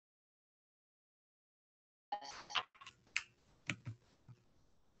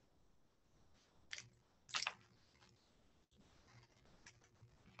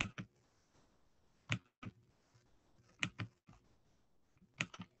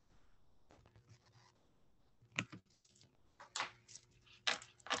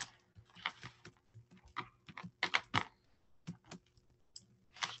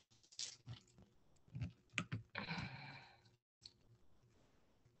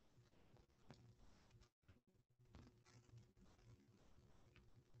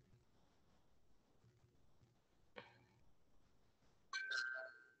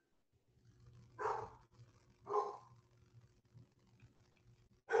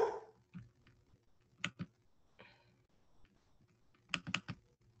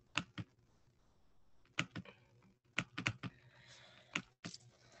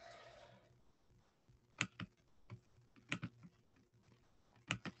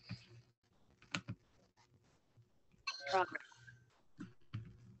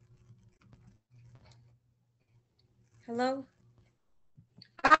Hello?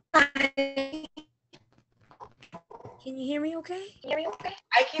 Hi. Can you hear me okay?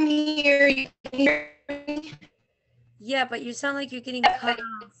 I can hear you. Can you hear me? Yeah, but you sound like you're getting cut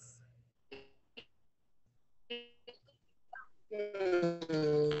off.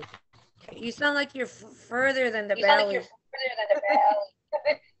 Hmm. You sound like you're further than the valley.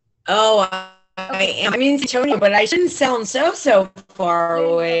 Oh, I am. Okay. I'm in San Antonio, but I shouldn't sound so far There you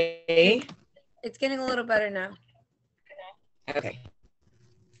go. away. It's getting a little better now. Okay.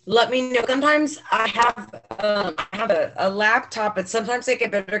 Let me know. Sometimes I have a laptop, but sometimes I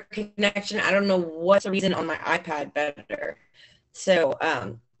get better connection. I don't know what's the reason on my iPad better. So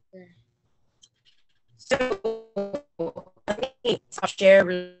let me share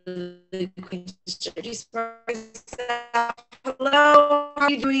really quick. Hello, how are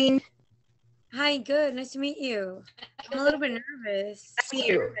you doing? Hi, good. Nice to meet you. I'm a little bit nervous. See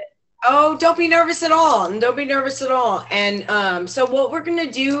you. Oh, don't be nervous at all. Don't be nervous at all. And so what we're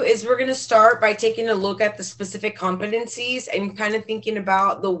gonna do is we're gonna start by taking a look at the specific competencies and kind of thinking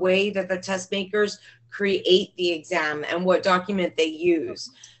about the way that the test makers create the exam and what document they use.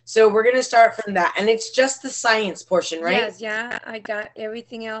 So we're gonna start from that, and it's just the science portion, right? Yes, yeah, I got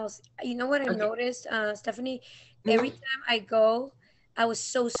everything else. You know what I've Okay. noticed, Stephanie? Every Mm-hmm. time I go, I was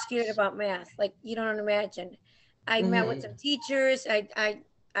so scared about math. Like you don't imagine. I met with Mm-hmm. some teachers.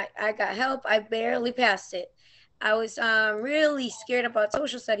 I got help. I barely passed it. I was really scared about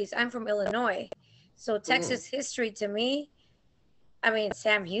social studies. I'm from Illinois, so Mm-hmm. Texas history to me. I mean,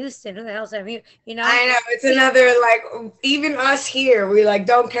 Sam Houston. Who the hell's Sam Houston? You know? I know it's another like even us here, we like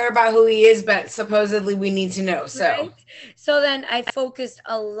don't care about who he is, but supposedly we need to know. So. Right. So then I focused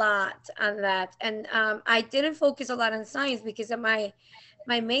a lot on that, and I didn't focus a lot on science because of my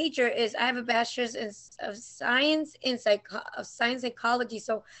major is I have a bachelor's of science in science psychology.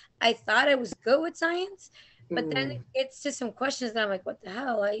 So I thought I was good with science, but then Mm. it gets to some questions that I'm like, what the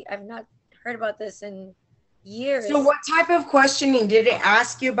hell? I've not heard about this in So, years. what type of questioning did it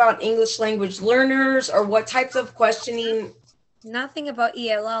ask you about English language learners, or what types of questioning? Nothing about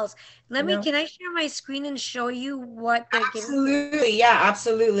ELLs. No, Can I share my screen and show you what they're giving? absolutely, yeah,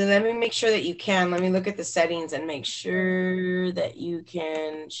 absolutely. Let me make sure that you can. Let me look at the settings and make Yeah. sure that you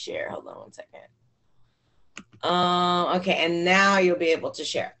can share. Hold on 1 second. Okay, and now you'll be able to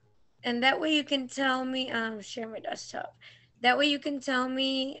share. And that way you can tell me, share my desktop. That way you can tell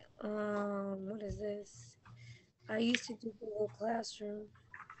me, what is this? I used to do Google Classroom.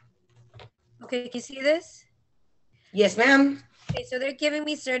 Okay, can you see this? Yes, ma'am. Okay, so they're giving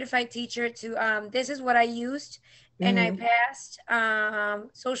me certified teacher to, this is what I used and I Mm-hmm. passed,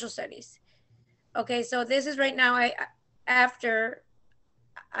 social studies. Okay, so this is right now, after,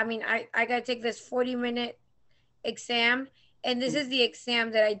 I gotta take this 40-minute exam, and this is the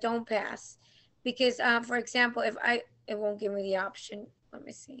exam that I don't pass because, for example, if I it won't give me the option. Let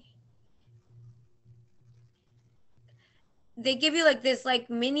me see. They give you like this like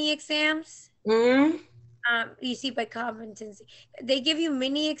mini exams. Mm-hmm. You see by competency, they give you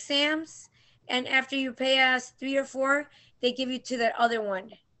mini exams, and after you pass three or four, they give you to that other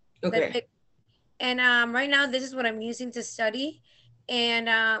one, the Okay. big. And right now, this is what I'm using to study. And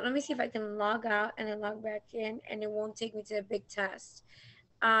let me see if I can log out and then log back in, and it won't take me to the big test.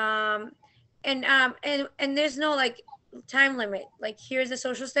 um and there's no like time limit. Like here's the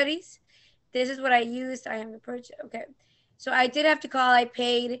social studies, this is what I used, I am the purchase. Okay, so I did have to call, I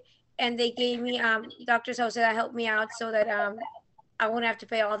paid, and they gave me doctor's house that helped me out so that I won't have to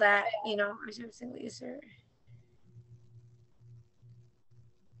pay all that, I was a single user.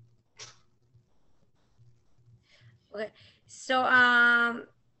 Okay, so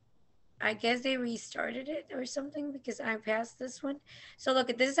I guess they restarted it or something because I passed this one. So look,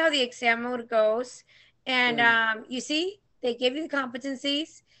 this is how the exam mode goes. And you see, they give you the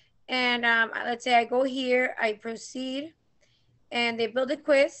competencies. And let's say I go here, I proceed, and they build a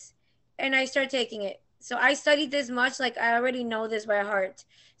quiz, and I start taking it. So I studied this much, like I already know this by heart.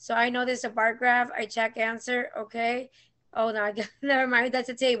 So I know this is a bar graph. I check answer, okay. Oh no, I got, never mind. That's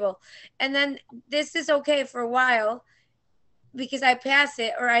a table. And then this is okay for a while because I pass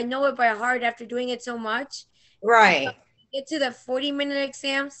it or I know it by heart after doing it so much. Right. Get to the 40-minute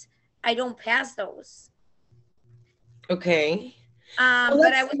exams, I don't pass those. Okay. Well,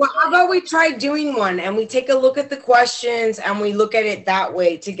 But I was well, how really, about we try doing one and we take a look at the questions and we look at it that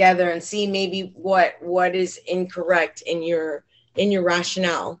way together and see maybe what is incorrect in your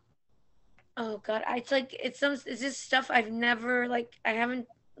rationale. oh God, it's just stuff I've never, like, I haven't,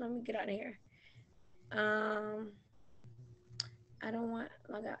 let me get out of here. Um, I don't want,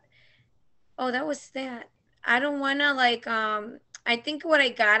 log out. Oh, that was that. I don't wanna like I think what I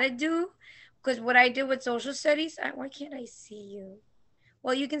gotta do, because what I did with social studies, why can't I see you?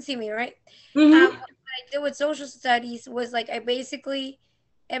 Well, you can see me, right? Mm-hmm. What I did with social studies was like I basically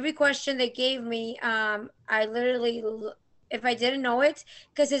every question they gave me, I literally if I didn't know it,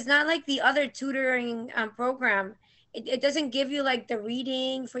 because it's not like the other tutoring program. It doesn't give you like the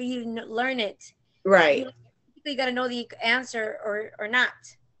reading for you to learn it. You Right. basically got to know the answer or not.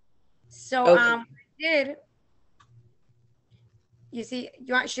 So Okay. I did you see?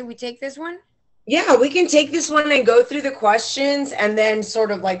 You want? Should we take this one? Yeah, we can take this one and go through the questions and then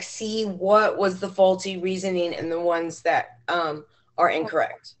sort of like see what was the faulty reasoning and the ones that are Okay.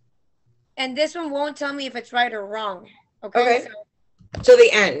 incorrect. And this one won't tell me if it's right or wrong. Okay, Okay. so So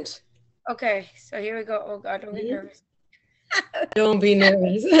the end. here we go. Oh God, don't get Mhm. nervous. Don't be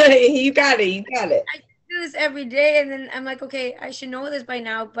nervous. You got it. You got it. I do this every day, and then I'm like, okay, I should know this by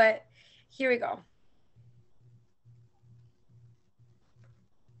now, but here we go.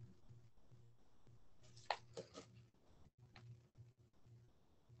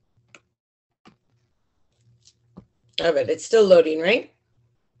 I bet it's still loading, right?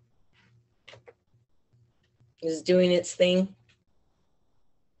 It's doing its thing.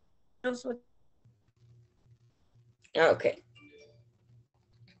 Shows what- Okay.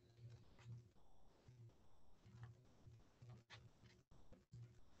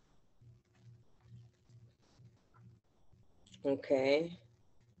 Okay.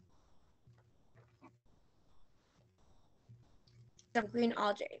 Some green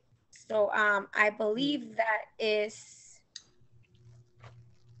algae. So I believe that is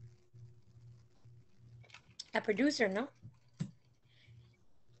a producer, no?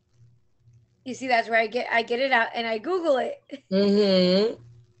 You see, that's where I get it out and I Google it. Mm-hmm.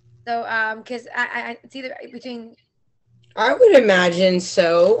 So because it's either between I would imagine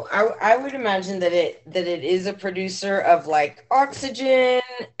so. I would imagine that it is a producer of like oxygen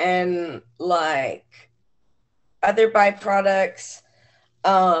and like other byproducts.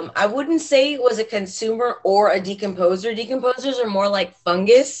 I wouldn't say it was a consumer or a decomposer. Decomposers are more like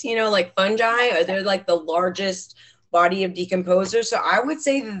fungus, like fungi, or they're like the largest body of decomposers. So I would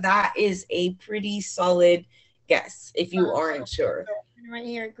say that that is a pretty solid guess if you aren't sure. right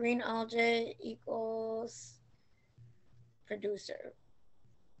here, green algae equals producer.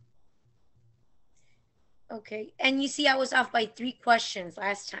 Okay, and you see, I was off by 3 questions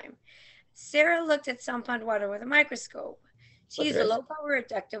last time. Sarah looked at some pond water with a microscope. She What the used a rest? low power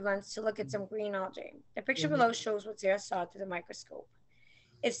reductive lens to look at some green algae. The picture Mhm. below shows what Sarah saw through the microscope.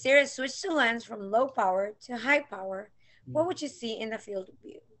 If Sarah switched the lens from low power to high power, what would you see in the field of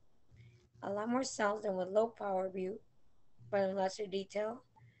view? A lot more cells than with low power view, but in lesser detail.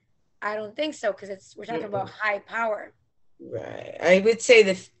 I don't think so because it's we're talking about Mm-mm. high power. Right. I would say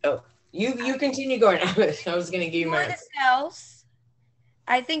the. Oh, you continue going. I was gonna give you my Fewer the answer. cells.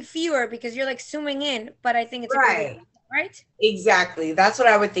 I think fewer because you're like zooming in, but I think it's a greater Right. detail, right? Exactly. That's what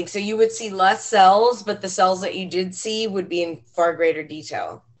I would think. So you would see less cells, but the cells that you did see would be in far greater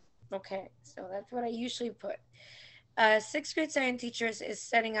detail. Okay, so that's what I usually put. Sixth grade science teachers is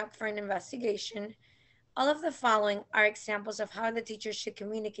setting up for an investigation. All of the following are examples of how the teacher should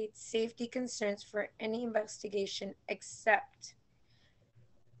communicate safety concerns for any investigation except.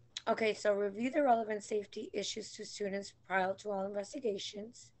 Okay, so review the relevant safety issues to students prior to all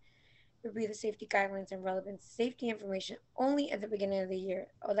investigations. Review the safety guidelines and relevant safety information only at the beginning of the year.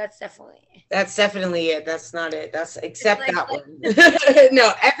 Oh, that's definitely. That's definitely it. That's not it. That's It's except like, that one.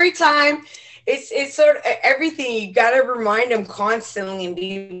 No, every time it's sort of everything. You got to remind them constantly and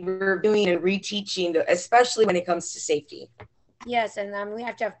be reviewing and reteaching, especially when it comes to safety. yes, and we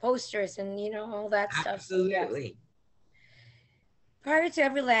have to have posters and all that stuff. So yes. Absolutely. Prior to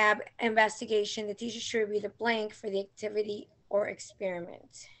every lab investigation, the teacher should review the blank for the activity or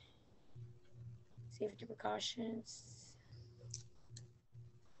experiment. Safety precautions.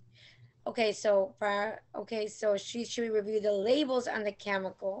 Okay, so she should review the labels on the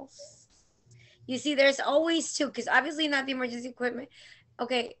chemicals. You see, there's always two, because obviously not the emergency equipment.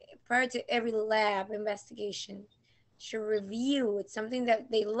 Okay, prior to every lab investigation, should review. It's something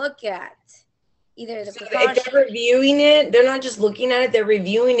that they look at, either the So if precaution. they're reviewing it, they're not just looking at it, they're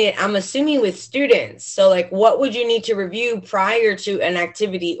reviewing it. I'm assuming with students. So, like, what would you need to review prior to an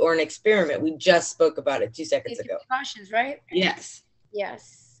activity or an experiment? We just spoke about it 2 seconds Safety ago. precautions, right? Yes.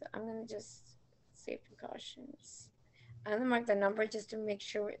 Yes. I'm gonna just say precautions. I'm gonna mark the number just to make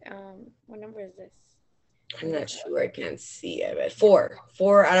sure. What number is this? I'm Number not four. sure. I can't see it, but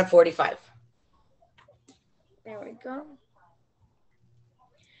four out of 45. There we go.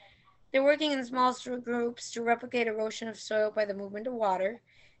 They're working in small groups to replicate erosion of soil by the movement of water.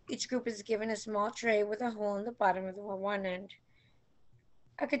 Each group is given a small tray with a hole in the bottom of the one end,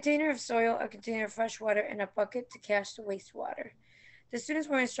 a container of soil, a container of fresh water, and a bucket to catch the wastewater. The students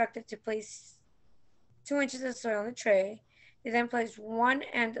were instructed to place 2 inches of soil in the tray. They then placed one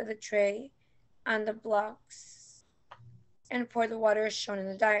end of the tray on the blocks and pour the water as shown in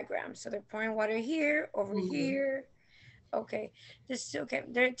the diagram. So they're pouring water here, over Mhm. here. Okay.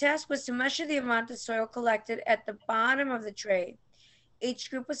 Their task was to measure the amount of soil collected at the bottom of the tray.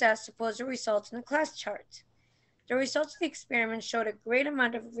 Each group was asked to post the results in a class chart. The results of the experiment showed a great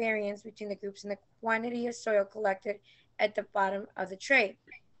amount of variance between the groups in the quantity of soil collected at the bottom of the tray.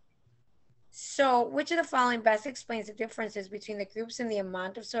 So, which of the following best explains the differences between the groups and the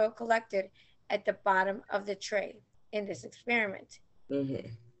amount of soil collected at the bottom of the tray in this experiment?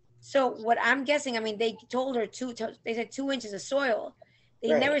 Mhm. So, what I'm guessing, I mean, they told her they said 2 inches of soil. They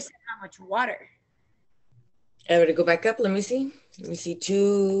never Right. said how much water. I'm gonna go back up. Let me see. Let me see.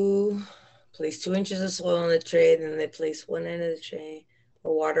 Place 2 inches of soil on the tray, then they place one end of the tray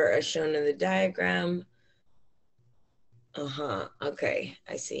for water as shown in the diagram. Uh-huh. Okay,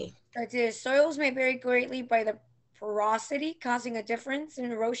 I see. That is, soils may vary greatly by the porosity, causing a difference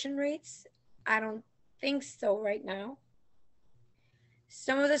in erosion rates. I don't think so right now.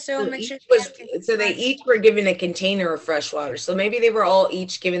 Some of the soil So mixtures each may was have so they large, each were given a container of fresh water. So maybe they were all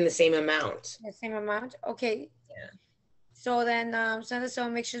each given the same amount. the same amount. Okay, Yeah. so then some of the soil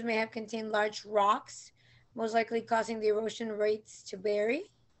mixtures may have contained large rocks, most likely causing the erosion rates to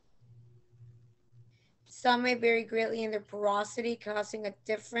vary. Some may vary greatly in their porosity, causing a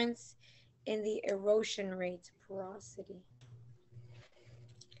difference in the erosion rate. Porosity.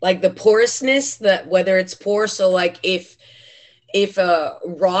 Like the porousness, that whether it's porous, so like if a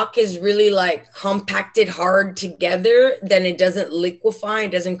rock is really like compacted hard together, then it doesn't liquefy,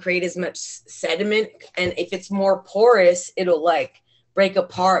 it doesn't create as much sediment. And if it's more porous, it'll like break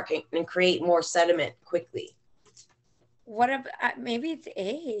apart and create more sediment quickly. What about maybe it's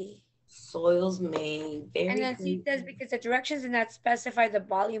A? Soils may And vary then C says greatly. because the directions did not specify the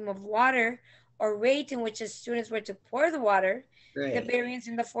volume of water or rate in which the students were to pour the water, the Right. variance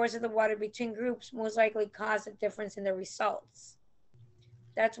in the force of the water between groups most likely caused a difference in the results.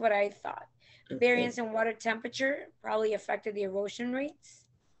 That's what I thought. Okay. Variance in water temperature probably affected the erosion rates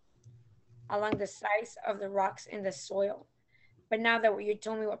along the size of the rocks in the soil. But now that you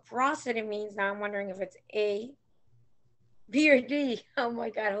told me what porosity means, now I'm wondering if it's A, B, or D. Oh my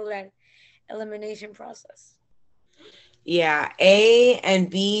God, hold on. Elimination process. Yeah, A and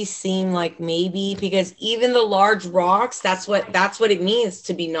B seem like maybe because even the large rocks, that's what it means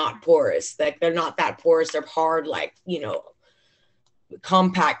to be not porous. Like they're not that porous, they're hard, like,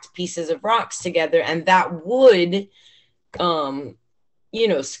 compact pieces of rocks together, and that would um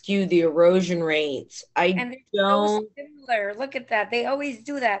skew the erosion rates. I And they're so don't. similar. Look at that. They always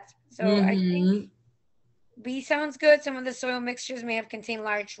do that. So I think Mm-hmm. B sounds good. Some of the soil mixtures may have contained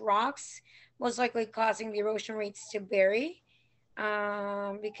large rocks, most likely causing the erosion rates to vary.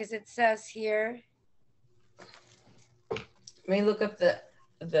 Because it says here, Let me look up the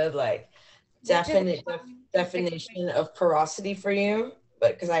like which of the definite following best explains definition of porosity for you,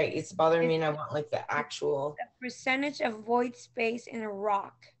 but because I it's bothering it, me and I want like the it's actual. the percentage of void space in a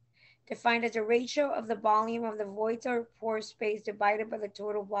rock, defined as a ratio of the volume of the void or pore space divided by the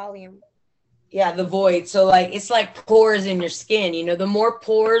total volume. Yeah, the void. So like it's like pores in your skin. The more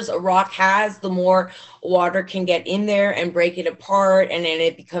pores a rock has, the more water can get in there and break it apart, and then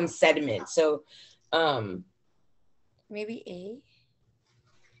it becomes sediment. So um Maybe A.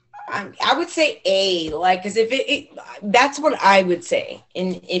 I would say A, like, because if that's what I would say,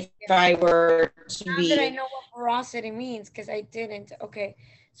 and if I were to Now that be. I know what porosity means, because I didn't. Okay,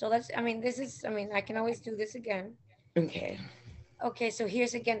 so I can always do this again. Okay. Okay, so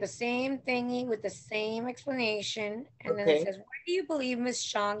here's again the same thingy with the same explanation. And then it Okay. says, why do you believe Ms.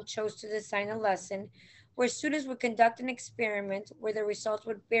 Chang chose to design a lesson where students would conduct an experiment where the results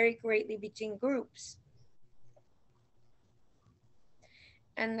would vary greatly between groups?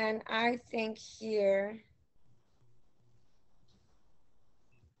 And then I think here,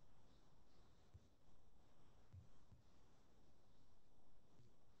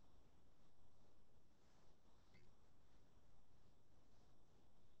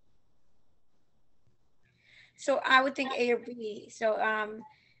 so I would think A or B.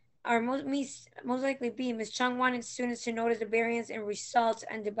 Or most likely B. Ms. Chung wanted students to notice the variance in results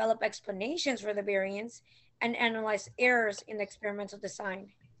and develop explanations for the variance and analyze errors in the experimental design.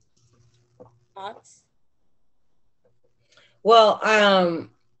 Thoughts? Well,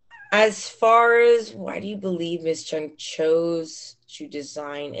 as far as why do you believe Miss Chung chose to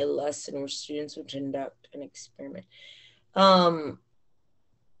design a lesson where students would conduct an experiment? Um,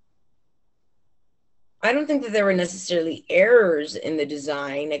 I don't think that there were necessarily errors in the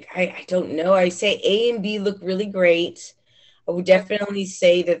design. Like I don't know. I say A and B look really great. I would Okay. definitely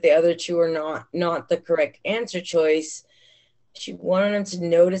say that the other two are not the correct answer choice. She wanted them to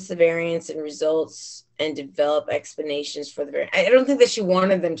notice the variance in results and develop explanations for the variance. I don't think that she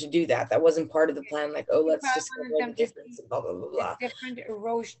wanted them to do that. That wasn't part of the plan. Like, oh, You let's probably discover wanted the them to difference see and blah blah blah the blah. different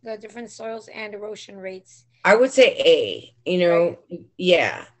erosion, the different soils and erosion rates, I would say A. right?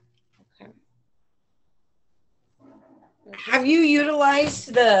 Yeah. Okay. Like Have this. you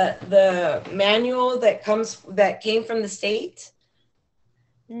utilized the manual that came from the state?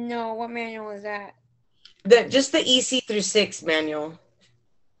 No, what manual is that? The just the EC through 6 manual.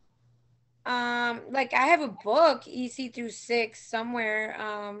 Like I have a book, EC through six, somewhere.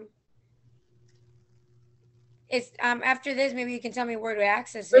 It's after this, maybe you can tell me where to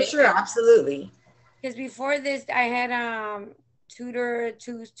access For it. sure, absolutely. Because before this, I had tutor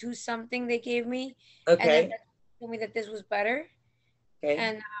two something they gave me, and then Okay. that told me that this was better, Okay.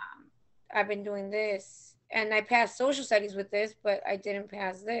 and I've been doing this, and I passed social studies with this, but I didn't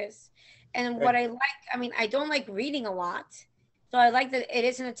pass this. And Right. what I like, I mean, I don't like reading a lot, so I like that it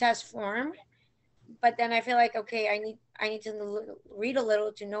is in a test form. But then I feel like okay, I need to read a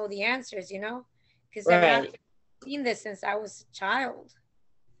little to know the answers, because I've not Right. seen this since I was a child.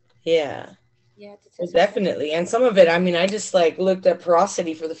 Yeah. Yeah, to Well, test our friction. definitely. And some of it, I mean, I just like looked at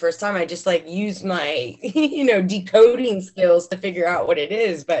porosity for the first time. I just like used my, decoding skills to figure out what it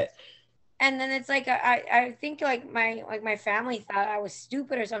is. But And then it's like I think like my family thought I was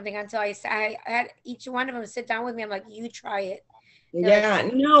stupid or something until I had each one of them sit down with me. I'm like, you try it. They're like, yeah,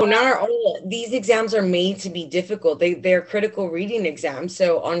 no, not at all. These exams are made to be difficult. They're critical reading exams.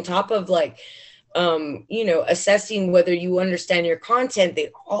 So on top of like assessing whether you understand your content, they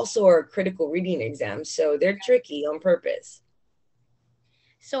also are critical reading exams. So they're tricky on purpose.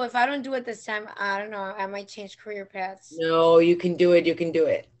 so if I don't do it this time, I don't know. I might change career paths. No, you can do it. You can do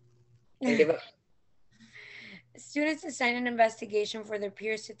it. Don't give up. Students assign an investigation for their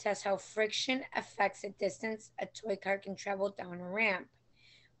peers to test how friction affects the distance a toy car can travel down a ramp.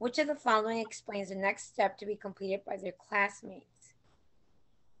 Which of the following explains the next step to be completed by their classmates?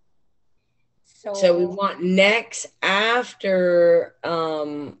 So we So want next after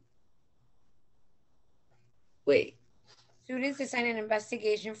wait. students assign an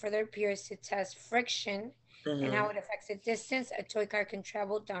investigation for their peers to test friction and Uh-huh. how it affects the distance a toy car can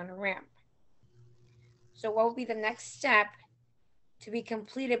travel down a ramp. So, what would be the next step to be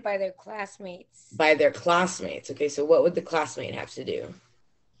completed by their classmates? By their classmates. Okay, so what would the classmate have to do?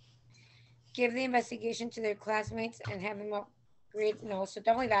 Give the investigation to their classmates and have them upgrade. No, so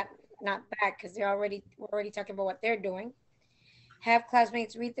definitely that, not that, because we're already talking about what they're doing. Have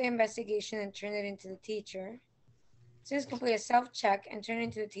classmates read the investigation and turn it into the teacher. Students complete a self check and turn it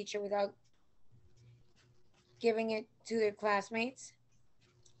into the teacher without giving it to their classmates.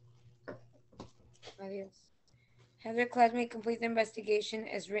 Adios. Have their classmate complete the investigation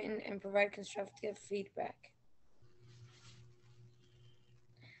as written and provide constructive feedback.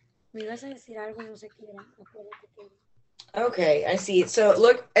 Me ibas a decir algo, no sé qué era. Acuérdate que... Okay, I see. So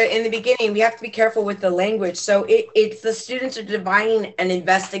look, in the beginning, we have to be careful with the language. So it's the students are dividing an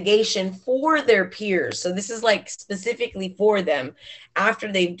investigation for their peers. So this is like specifically for them.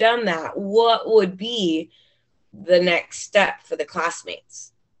 After they've done that, what would be the next step for the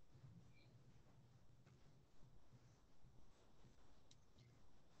classmates?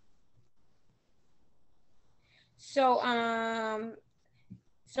 So,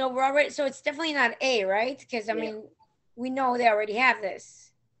 so we're already, so it's definitely not A, right? Because I Yeah, mean, we know they already have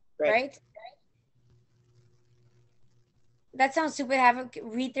this, right. right? That sounds stupid. Have a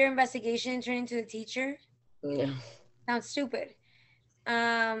read their investigation and turn into the teacher. Yeah. Sounds stupid.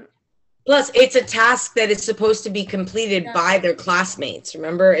 Um, Plus, it's a task that is supposed to be completed by their classmates.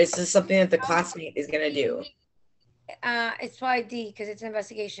 Remember, it's just something that the classmate is going to do. it's probably D because it's an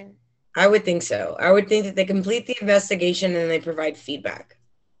investigation. I would think so. I would think that they complete the investigation and they provide feedback.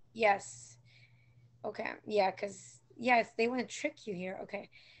 Yes. Okay. Yeah, because yes, they want to trick you here. Okay.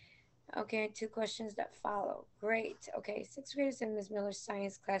 Okay, two questions that follow. Great. Okay, sixth graders in Ms. Miller's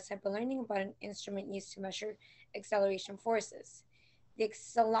science class have been learning about an instrument used to measure acceleration forces, the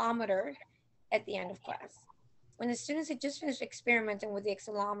accelerometer, at the end of class. When the students had just finished experimenting with the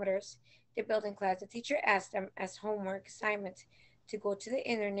accelerometers they built in class, the teacher asked them as homework assignment to go to the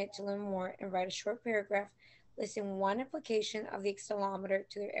internet to learn more and write a short paragraph listing one application of the accelerometer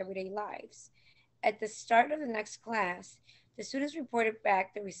to their everyday lives. At the start of the next class, the students reported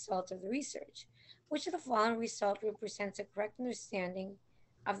back the results of the research. Which of the following result represents a correct understanding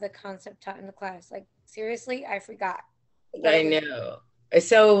of the concept taught in the class? Like, seriously, I forgot. I Literally. know.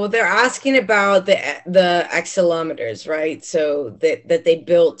 So they're asking about the accelerometers, right? So that they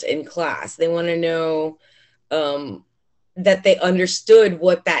built in class. They want to know um, that they understood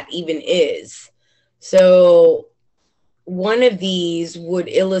what that even is. So one of these would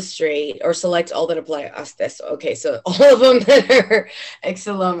illustrate or select all that apply us this. Okay, so all of them that are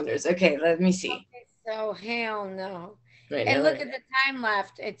accelerometers. Okay, let me see. Okay, so hell no. Right And now, look right. at the time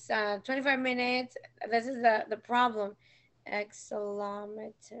left. It's 25 minutes. This is the problem.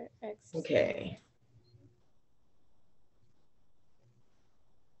 Accelerometer, accelerometer. Okay.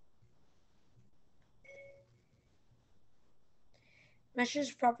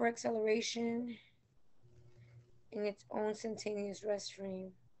 Measures proper acceleration in its own simultaneous rest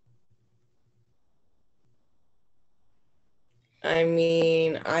frame. I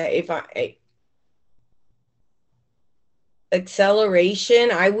mean,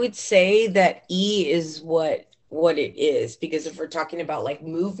 acceleration, I would say that E is what it is, because if we're talking about like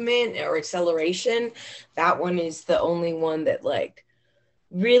movement or acceleration, that one is the only one that like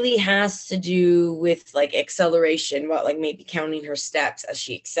really has to do with like acceleration, what like maybe counting her steps as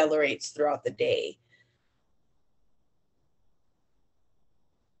she accelerates throughout the day.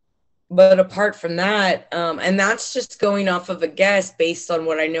 But apart from that, and that's just going off of a guess based on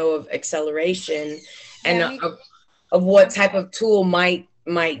what I know of acceleration and Yeah, me. of what I'm type of tool might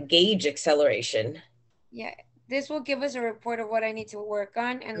gauge acceleration. Yeah, this will give us a report of what I need to work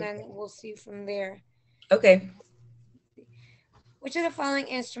on, and then we'll see from there. Okay. Which of the following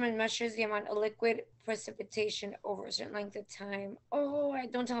instrument measures the amount of liquid precipitation over a certain length of time? Oh,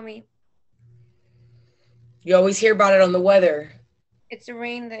 don't tell me. You always hear about it on the weather. It's a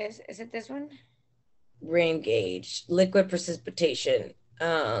rain. This is it. This one. Rain gauge, liquid precipitation.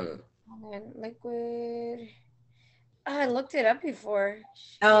 And then liquid. Oh, I looked it up before.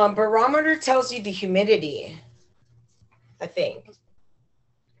 Shoot. Barometer tells you the humidity, I think.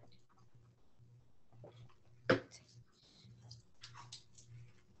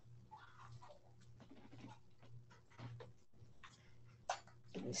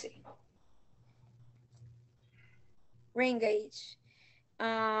 Let me see. Rain gauge.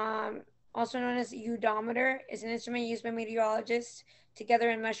 Also known as eudometer, is an instrument used by meteorologists to gather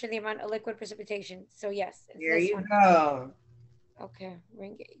and measure the amount of liquid precipitation. So yes, it's There this you one. go. Okay,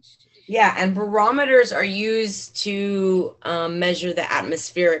 rain gauge. Yeah, and barometers are used to measure the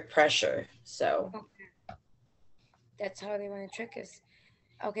atmospheric pressure. So, Okay, that's how they want to trick us.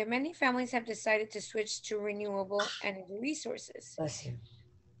 Okay, many families have decided to switch to renewable energy resources. bless you.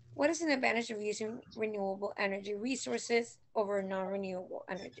 What is an advantage of using renewable energy resources over non-renewable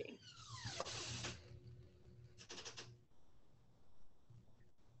energy?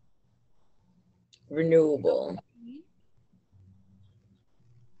 Renewable. Okay.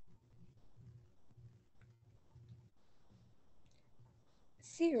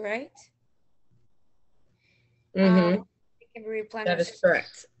 See, right? Um, Mm-hmm. it can be That is replenished.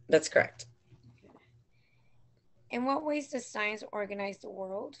 correct. That's correct. In what ways does science organize the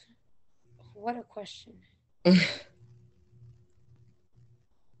world? What a question.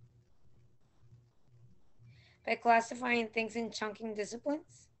 By classifying things in chunking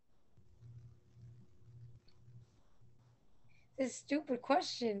disciplines? This stupid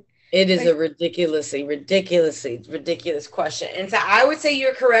question. It is But a ridiculous question. And so I would say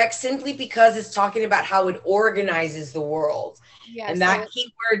you're correct simply because it's talking about how it organizes the world. yeah, And that so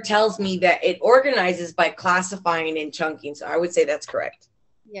keyword tells me that it organizes by classifying and chunking. So I would say that's correct.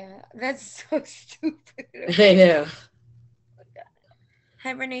 yeah, that's so stupid. I Okay. know.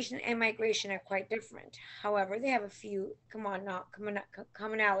 Hibernation and migration are quite different. However, they have a few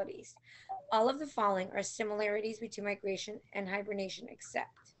commonalities. All of the following are similarities between migration and hibernation, except.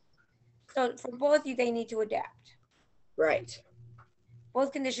 So, for both, they need to adapt. Right.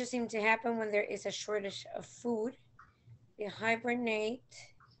 Both conditions seem to happen when there is a shortage of food. They hibernate.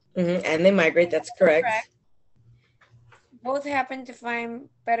 And they migrate. That's correct. Correct. Both happen to find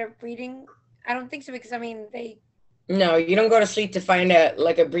better breeding. I don't think so because I mean they. No, you don't go to sleep to find a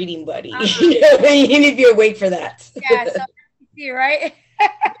like a breeding buddy. Uh, You need to be awake for that. yeah. So you see, right?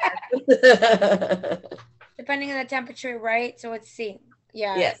 Depending on the temperature, right? So it's C.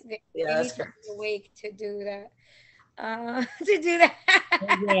 Yeah, Yes. Yeah, they that's need to be correct. awake to do that. To do that.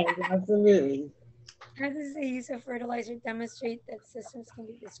 Yes, absolutely. How does the use of fertilizer demonstrate that systems can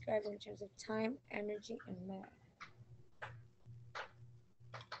be described in terms of time, energy, and mass?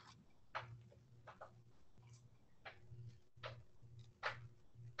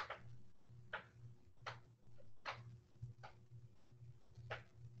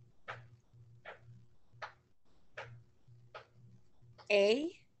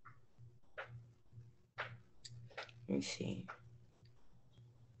 A. Let me see.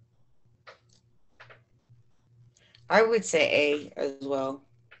 I would say A as well.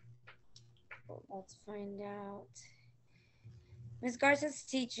 Let's find out. Miss Garza's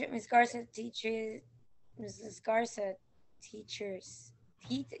teacher, Miss Garza teaches, Mrs. Garza teachers,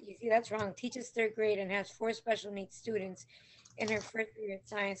 you see, that's wrong, teaches third grade and has four special needs students in her first period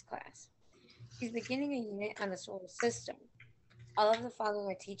science class. She's beginning a unit on the solar system. All of the following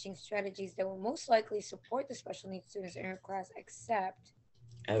are teaching strategies that will most likely support the special needs students in her class, except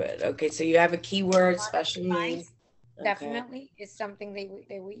I would. Okay, so you have a keyword, mnemonic special needs. device Okay. definitely is something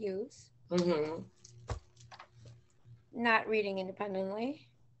they would use. Mm-hmm. Not reading independently,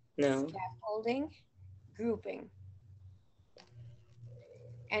 No. scaffolding, grouping,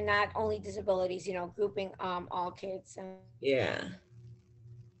 and not only disabilities, grouping all kids. Yeah.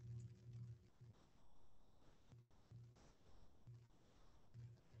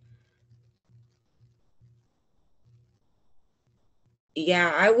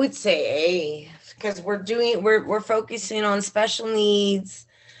 Yeah, I would say A because we're focusing on special needs.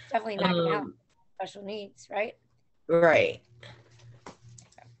 Definitely not going to help Um, special needs, right? right.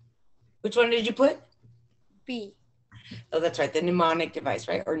 Which one did you put? B. Oh, that's right. The mnemonic device,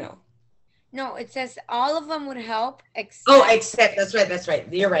 right? Or no? No, it says all of them would help Oh, except, except that's right. That's right.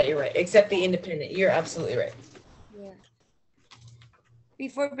 You're right. You're right. Except the independent. You're absolutely right. yeah.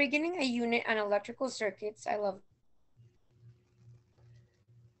 Before beginning a unit on electrical circuits, I love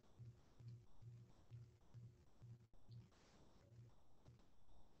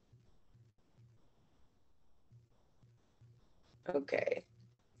Okay.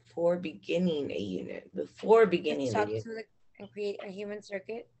 For beginning a unit. Before let's beginning the talk unit. to the and create a human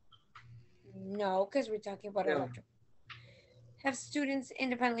circuit. No, because we're talking about No. electrical. Have students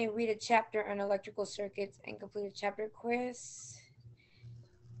independently read a chapter on electrical circuits and complete a chapter quiz.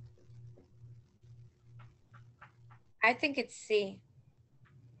 I think it's C.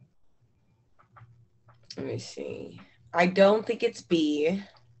 Let me see. I don't think it's B.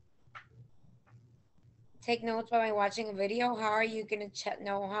 Take notes by watching a video. How are you going to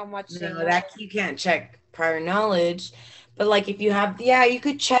know how much they No, know? that you can't check prior knowledge. But like if you have, yeah, you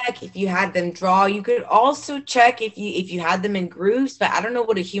could check if you had them draw. You could also check if you had them in groups, but I don't know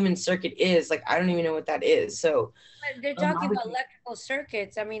what a human circuit is. Like I don't even know what that is. So But they're I talking would about say, electrical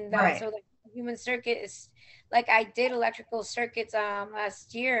circuits. I mean, right. so the human circuit is like I did electrical circuits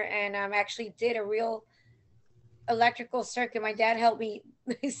last year, and actually did a real electrical circuit. My dad helped me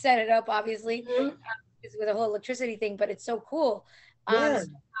set it up, obviously, Mhm. with the whole electricity thing. But it's so cool. Yeah,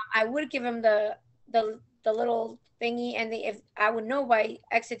 I would give him the little thingy, and if I would know by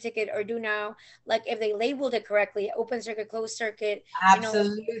exit ticket or do now, like if they labeled it correctly, open circuit, closed circuit, like,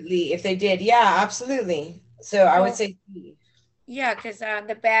 absolutely. If they did, yeah, absolutely. So I would so say C. yeah, because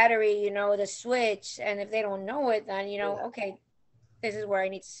the battery, the switch, and if they don't know it, then Yeah. okay, this is where I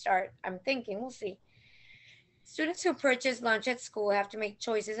need to start. I'm thinking, we'll see. Students who purchase lunch at school have to make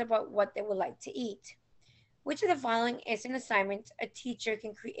choices about what they would like to eat. Which of the following is an assignment a teacher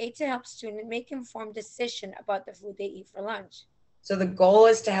can create to help students make informed decision about the food they eat for lunch? So the goal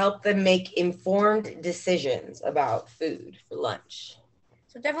is to help them make informed decisions about food for lunch,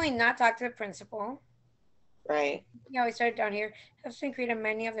 So definitely not talk to the principal. right? Yeah, we started down here. Have students create a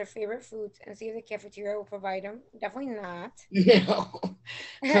menu of their favorite foods and see if the cafeteria will provide them. Definitely not. No,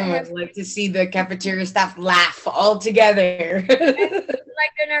 I Have would like to see the cafeteria staff laugh all together.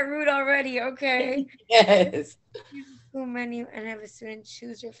 like they're not rude already. Okay. Yes. Use the school menu and have a student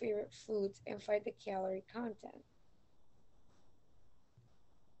choose their favorite foods and find the calorie content.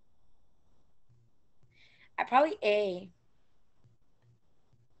 I probably A.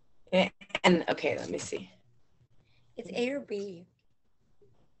 And okay, let me see. It's A or B.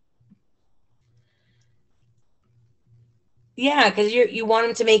 Yeah, because you want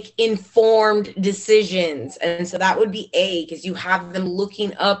them to make informed decisions, and so that would be A because you have them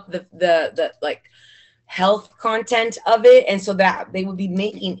looking up the like health content of it, and so that they would be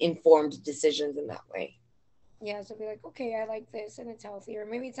making informed decisions in that way. Yeah, so be like, okay, I like this and it's healthier.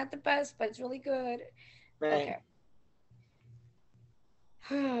 Maybe it's not the best, but it's really good. Right. Okay.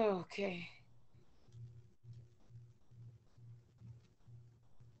 Okay.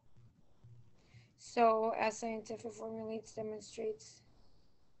 So, as scientific formulates demonstrates.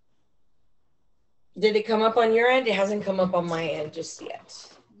 Did it come up on your end? It hasn't come up on my end just yet.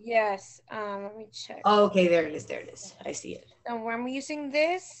 Yes. Let me check. Oh, okay, there it is. There it is. I see it. So when we're using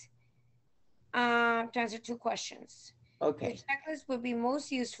this, to answer two questions. The Okay. checklist would be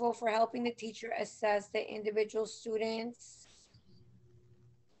most useful for helping the teacher assess the individual students.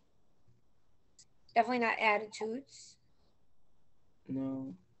 Definitely not attitudes.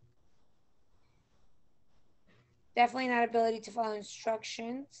 No. Definitely not ability to follow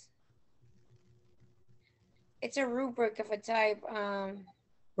instructions. it's a rubric of a type.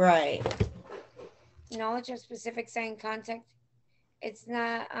 Right. Knowledge of specific sign contact. It's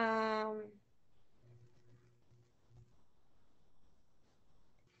not.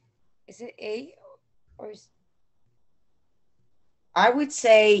 Is it A or I would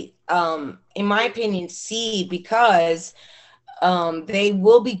say, in my opinion, C, because they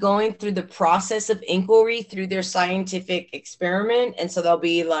will be going through the process of inquiry through their scientific experiment. And so they'll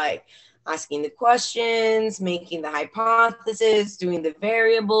be like asking the questions, making the hypothesis, doing the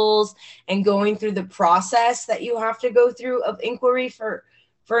variables, and going through the process that you have to go through of inquiry for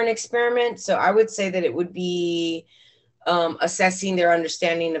an experiment. So I would say that it would be assessing their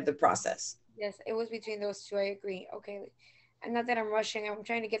understanding of the process. yes? It was between those two. I agree. Okay, and not that I'm rushing. I'm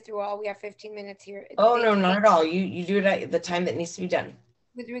trying to get through all. We have 15 minutes here. Oh They no, do. not at all. You do it at the time that needs to be done.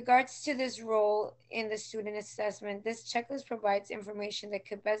 With regards to this role in the student assessment, this checklist provides information that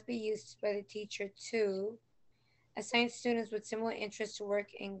could best be used by the teacher to assign students with similar interests to work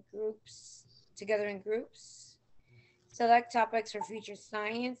in groups, together in groups, select topics for future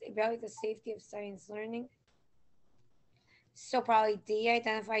science, evaluate the safety of science learning. So probably D,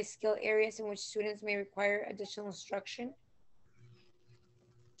 identify skill areas in which students may require additional instruction,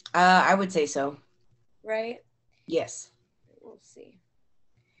 I would say so. right? Yes. We'll see.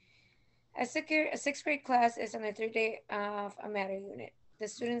 A sixth grade class is on the third day of a matter unit. The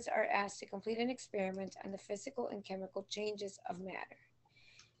students are asked to complete an experiment on the physical and chemical changes of matter.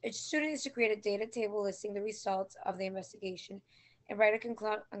 Each student is to create a data table listing the results of the investigation and write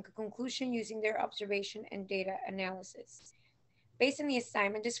a conclusion using their observation and data analysis. Based on the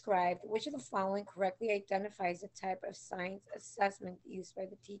assignment described, which of the following correctly identifies the type of science assessment used by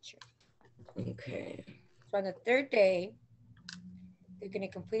the teacher? Okay. So on the third day, they're going to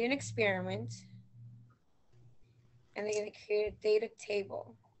complete an experiment and they're going to create a data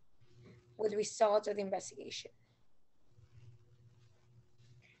table with results of the investigation.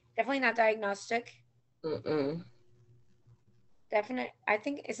 Definitely not diagnostic. Mm-mm. Definite. I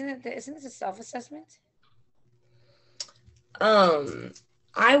think isn't this a self assessment? Um,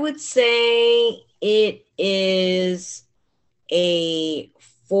 I would say it is a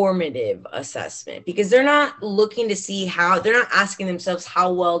formative assessment because they're not looking to see how, they're not asking themselves,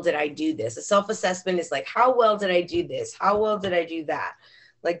 how well did I do this? A self assessment is like, how well did I do this? How well did I do that?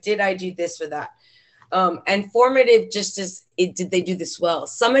 Like, did I do this or that? And formative just as it, did they do this well?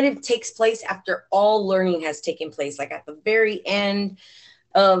 Summative takes place after all learning has taken place, like at the very end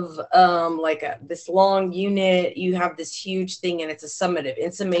of like this long unit, you have this huge thing and it's a summative.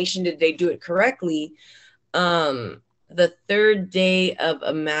 In summation, did they do it correctly? The third day of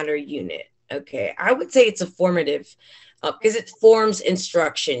a matter unit. Okay, I would say it's a formative because it forms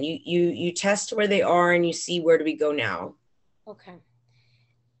instruction. You test where they are and you see where do we go now. Okay.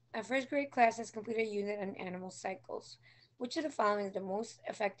 A first grade class has completed a unit on animal cycles. Which of the following is the most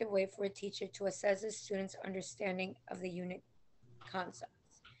effective way for a teacher to assess a student's understanding of the unit concepts?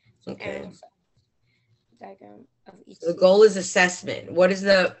 So animal Okay. cycle diagram of each So the student. goal is assessment. What is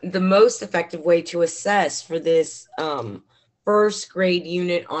the most effective way to assess for this first grade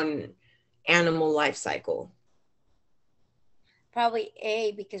unit on animal life cycle? Probably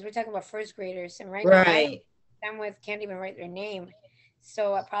A because we're talking about first graders, and right now Right. I'm with can't even write their name,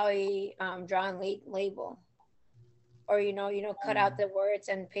 so I probably draw and label, or cut out the words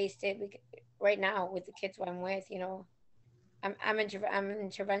and paste it. Right now with the kids I'm with, I'm an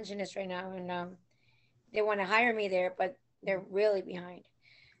interventionist right now, and they want to hire me there, but they're really behind.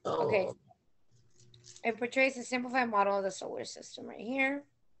 Okay, Oh, it portrays a simplified model of the solar system right here.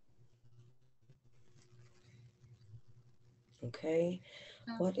 okay.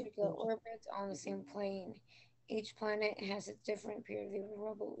 What if Circular orbits on the same plane. Each planet has a different period of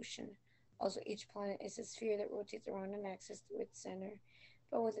revolution. Also, each planet is a sphere that rotates around an axis through its center,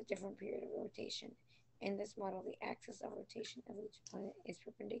 but with a different period of rotation. In this model, the axis of rotation of each planet is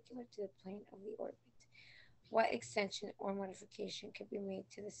perpendicular to the plane of the orbit. What extension or modification could be made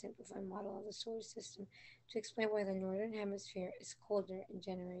to the simplified model of the solar system to explain why the northern hemisphere is colder in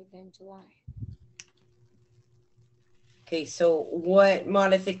January than July? Okay, so what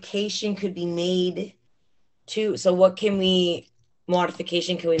modification could be made to, so what can we,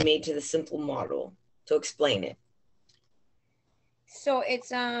 modification can we make to the simple model to explain it, So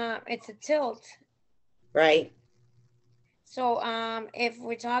it's a tilt. right? So if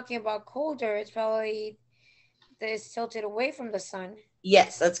we're talking about colder, it's probably this tilted away from the sun.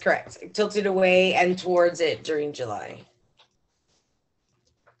 Yes, that's correct. Tilted away and towards it during July.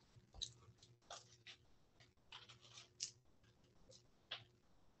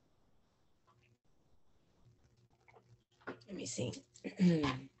 Let me see.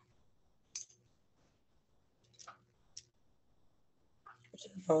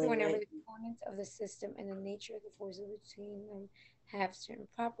 So falling whenever right. the components of the system and the nature of the forces between them have certain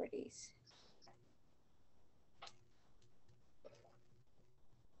properties.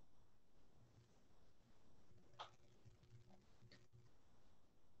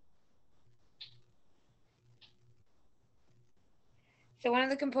 So one of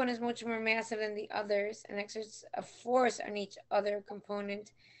the components is much more massive than the others and exerts a force on each other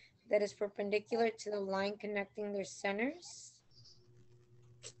component that is perpendicular to the line connecting their centers.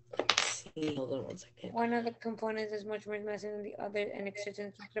 Let's see. Hold on one second. One of the components is much more massive than the other and exerts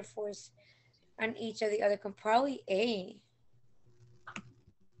an extra force on each of the other. Probably A.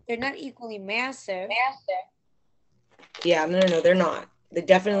 They're not equally massive. Yeah, no, no, no, they're not. They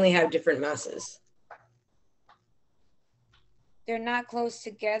definitely have different masses. They're not close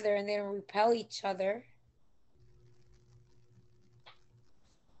together and they don't repel each other.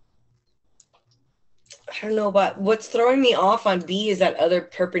 I don't know, but what's throwing me off on B is that other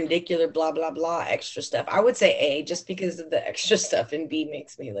perpendicular blah blah blah extra stuff. I would say A just because of the extra stuff in B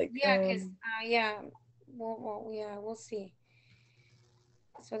makes me like Yeah, because yeah, yeah, we'll see.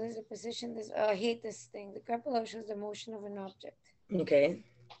 So there's a position. This I hate this thing. The graph below shows the motion of an object. okay.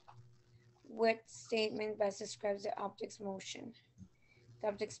 What statement best describes the object's motion? The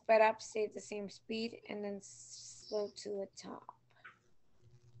object sped up, stayed at the same speed, and then slowed to the top.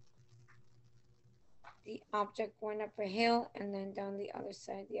 The object went up a hill and then down the other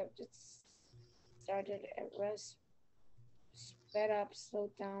side. The object started at rest, sped up,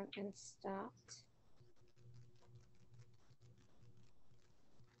 slowed down, and stopped.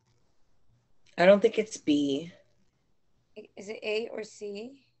 I don't think it's B. Is it A or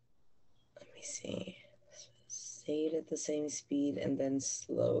C? Let me see. Stayed at the same speed and then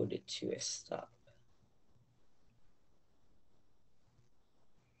slowed to a stop.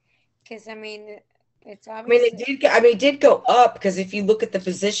 Because I mean, it's I mean, obviously it did go up because if you look at the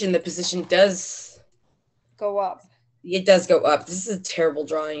position does go up. it does go up. This is a terrible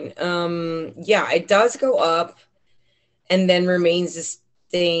drawing. Yeah, it does go up and then remains the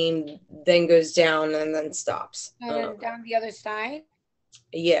same, then goes down and then stops. And then down the other side.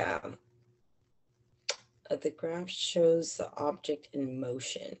 Yeah. The graph shows the object in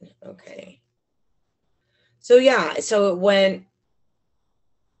motion. Okay. So yeah, so it went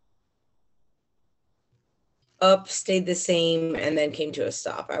up, stayed the same, and then came to a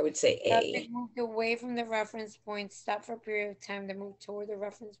stop. I would say The object A. moved away from the reference point, stopped for a period of time, then moved toward the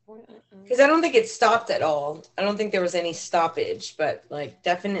reference point. Because I don't think it stopped at all. I don't think there was any stoppage, but like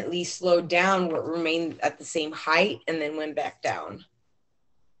definitely slowed down where it remained at the same height and then went back down.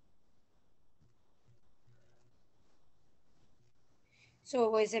 So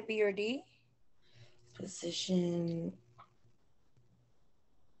was it B or D? Position.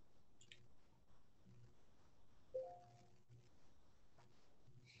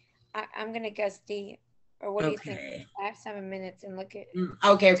 I'm gonna guess D. Or what do you think? Okay. I have 7 minutes and look at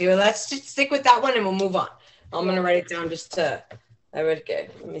Okay, okay. Well, let's just stick with that one and we'll move on. I'm yeah. gonna write it down just to. I would okay.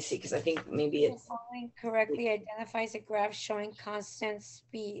 Let me see because I think maybe The it's following correctly identifies a graph showing constant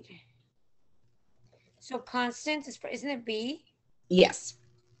speed. So constant is isn't it B? yes.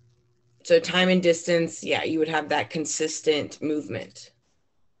 So time and distance, yeah, you would have that consistent movement.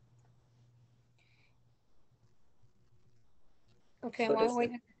 Okay, What one is way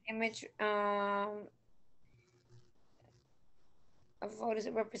it? that the image of what does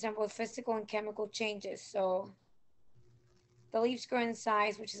it represent both physical and chemical changes. So the leaves grow in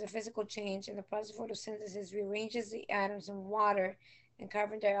size, which is a physical change, and the process of photosynthesis rearranges the atoms in water and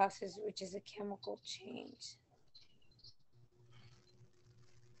carbon dioxide, which is a chemical change.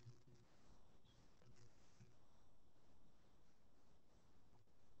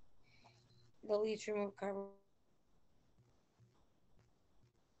 The leaves remove carbon.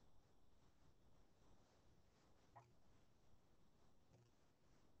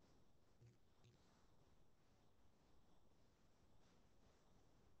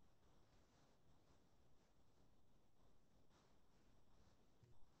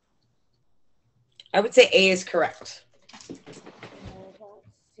 I would say A is correct. See,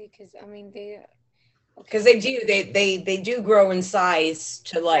 because I mean they Because okay, they do grow in size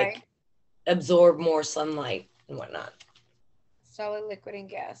to right? like absorb more sunlight and whatnot. Solid, liquid, and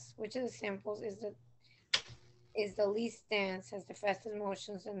gas. Which of the samples is the least dense, has the fastest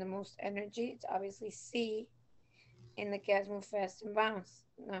motions and the most energy? It's obviously C. And the gas move fast and bounce.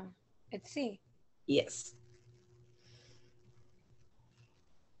 No, it's C. Yes.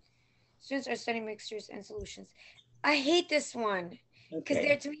 Students are studying mixtures and solutions. I hate this one because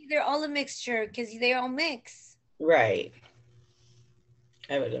they're Okay. to me they're all a mixture because they all mix. Right.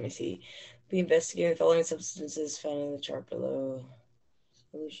 I would let me see. We investigated the following substances found in the chart below.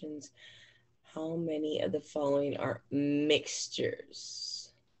 solutions. How many of the following are mixtures?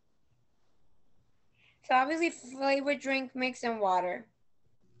 So obviously, flavored drink mix and water,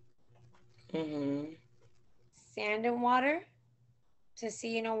 Mm-hmm. sand and water to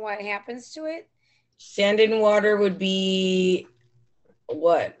see what happens to it. Sand and water would be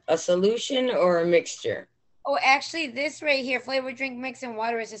what? A solution or a mixture? Oh, actually, this right here, flavored drink mix and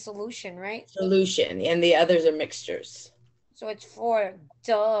water is a solution, right? Solution, and the others are mixtures. So it's four.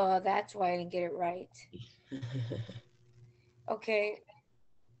 Duh, that's why I didn't get it right. Okay,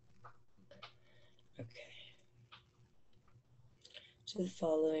 Okay. To the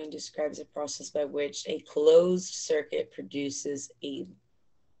following describes a process by which a closed circuit produces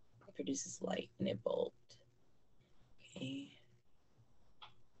light in a bulb. Okay.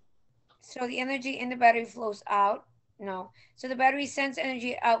 so the energy in the battery flows out. No. So the battery sends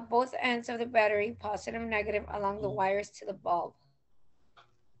energy out both ends of the battery, positive and negative, along the wires to the bulb.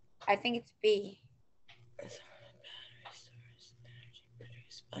 I think it's B,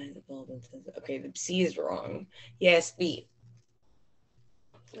 By the bulb okay, the C is wrong. Yes, B.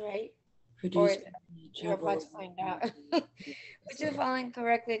 right? Or Produced is it? We're about trouble. to find out. Which of the following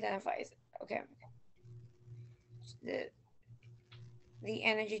correctly identifies? Okay. The, the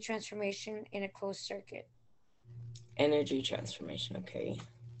energy transformation in a closed circuit. Energy transformation. Okay.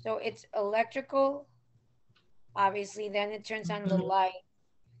 So it's electrical, obviously, then it turns on the light,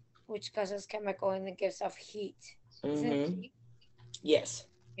 which causes chemical and it gives off heat. Isn't it Mm-hmm. G? Yes.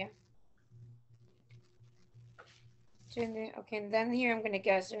 Yeah. Okay, and then here I'm gonna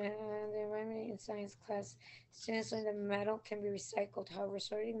guess the environment in science class, students learn that metal can be recycled. However,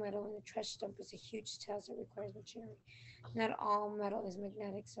 sorting metal in a trash dump is a huge task that requires machinery. Not all metal is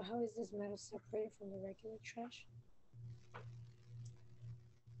magnetic, so how is this metal separated from the regular trash?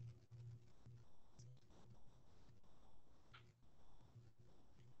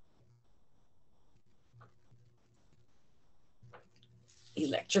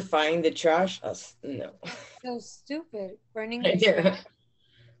 Electrifying the trash. Us? No. That's so stupid. Burning I the know. trash?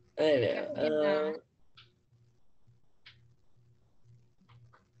 I Definitely know. not.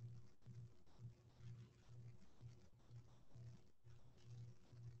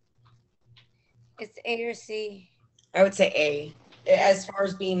 It's A or C. I would say A, as far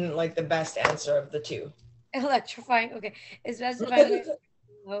as being like the best answer of the two. Electrifying. Okay, it's specifying by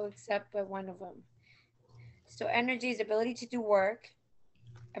no except by one of them. So energy is ability to do work,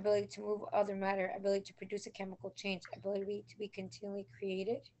 ability to move other matter, ability to produce a chemical change, ability to be continually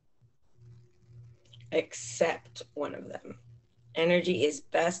created. Except one of them. Energy is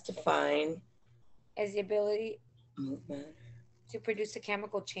best defined. As the ability Movement. to produce a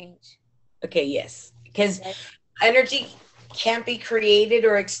chemical change, Okay, yes. Because right? energy can't be created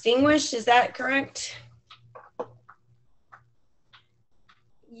or extinguished. Is that correct?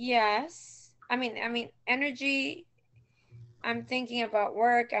 Yes. I mean, energy. I'm thinking about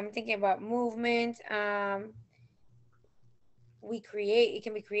work. I'm thinking about movement. We create. It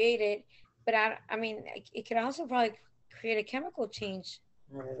can be created, but I mean, it could also probably create a chemical change.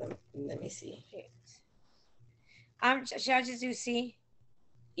 Let me see. Shit. Shall I just do C?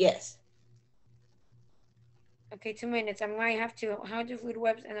 Yes. Okay, 2 minutes. I might have to. How do food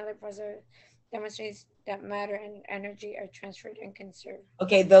webs and other processes demonstrates that matter and energy are transferred and conserved?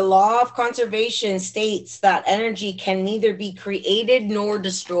 Okay, the law of conservation states that energy can neither be created nor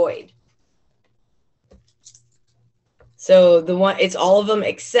destroyed. So the one, it's all of them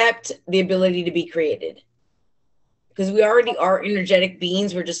except the ability to be created. Because we already are energetic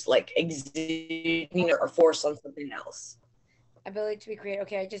beings, we're just like exuding our force on something else. Ability to be created.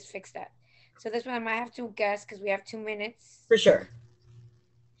 Okay, I just fixed that. So this one I might have to guess because we have 2 minutes. For sure.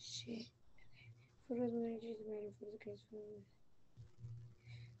 Shit. Food was energy is made of food.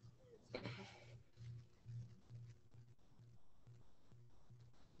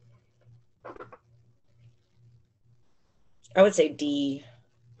 I would say D.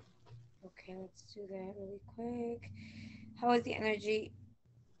 Okay, let's do that really quick. How is the energy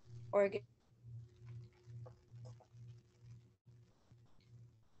organ?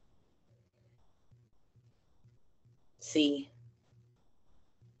 C.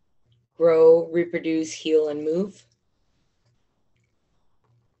 Grow, reproduce, heal, and move.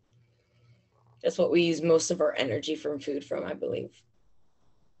 That's what we use most of our energy from food from, I believe.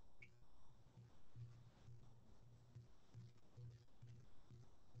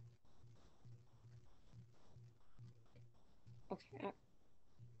 Okay,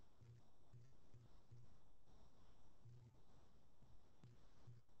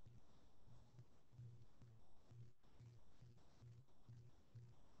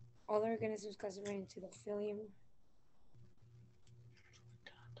 all organisms classified into the phylum.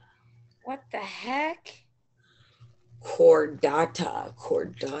 What the heck? Chordata.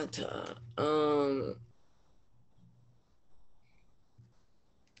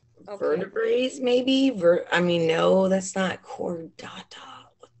 Okay. Vertebrates, maybe. I mean, no, that's not chordata.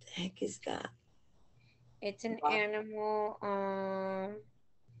 What the heck is that? It's an animal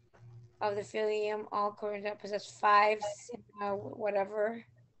of the phylum, all chords that possess five whatever,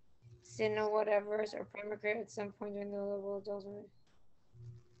 cyno whatevers, or primary at some point during the level adulthood.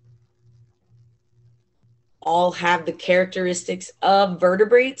 All have the characteristics of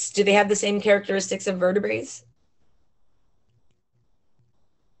vertebrates. Do they have the same characteristics of vertebrates?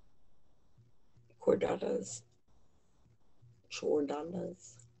 Chordatas.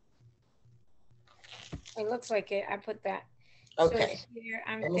 Chordatas. It looks like it. I put that. So Okay. here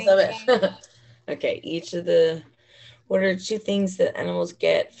I'm Almost have thinking, it. Okay. Each of the, what are two things that animals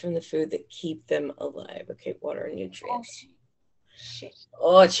get from the food that keep them alive? Okay. Water and oh nutrients. shit.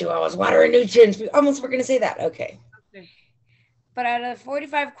 Oh, chihuahuas. Water and nutrients. We almost were going to say that. Okay. Okay. But out of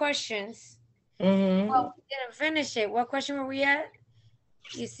 45 questions, Mm-hmm. well, we didn't finish it. What question were we at?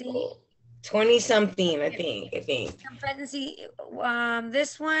 You see, 20 it's something, I think. competency.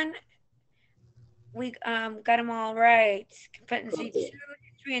 This one we got them all right. Competency Okay. two,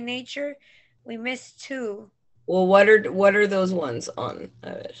 history and nature. We missed two. Well, what are those ones on?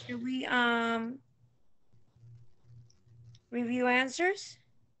 Should we review answers?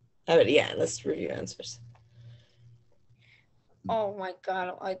 Yeah, let's review answers. Oh my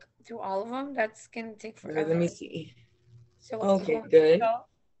god! Like through all of them, that's gonna take Okay, let me forever. see. So Okay, good.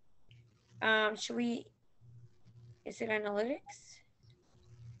 should we? Is it analytics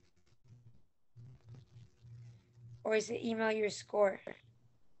or is it email your score?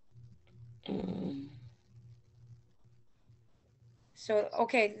 Mm. So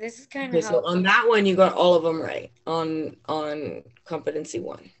okay, this is kind of Okay, so on helpful. that one, you got all of them right on competency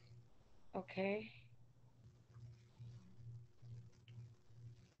one. Okay.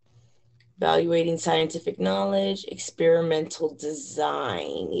 Evaluating scientific knowledge, experimental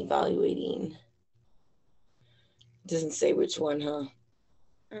design, evaluating. Doesn't say which one, huh?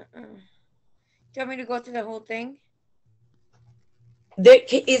 Do you want me to go through the whole thing?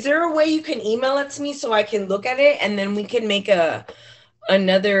 Is there a way you can email it to me so I can look at it and then we can make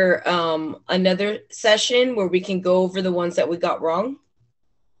another session where we can go over the ones that we got wrong?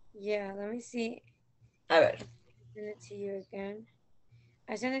 Yeah. Let me see. All right. Send it to you again.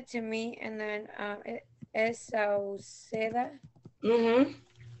 I sent it to me, and then es Sauceda Mm-hmm.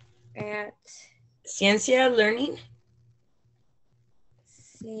 at Ciencia learning.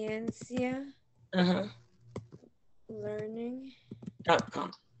 Ciencia Uh-huh. Learning.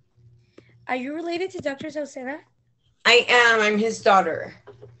 .com. Are you related to Dr. Sauceda? I am. I'm his daughter.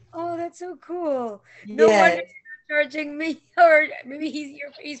 Oh, that's so cool. No wonder Yes. you're not charging me, or maybe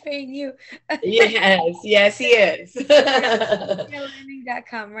he's paying you. Yes. Yes, he is. Yeah,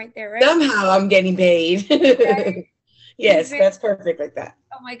 learning.com right there, right? Somehow I'm getting paid. Right. He's Yes, been, that's perfect like that.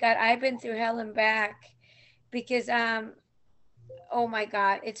 oh my God, I've been through hell and back because oh my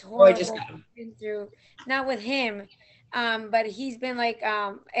God, it's Oh, I just horrible. got him. Been through, not with him, but he's been like,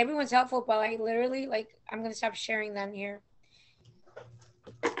 everyone's helpful, but like literally, like I'm gonna stop sharing them here.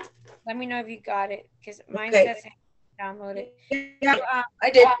 Let me know if you got it, because mine Okay. says download it. Yeah, So I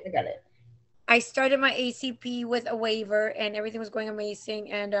did. I got it. I started my ACP with a waiver, and everything was going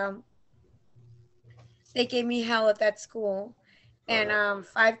amazing, and they gave me hell at that school, and Oh,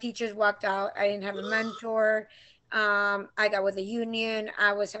 five teachers walked out. I didn't have a mentor. I got with a union.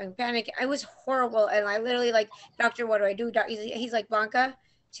 I was having panic. I was horrible, and I literally like, doctor, what do I do? He's like, Blanca,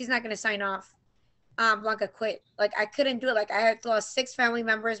 she's not gonna sign off. Blanca quit. Like I couldn't do it. Like I had lost six family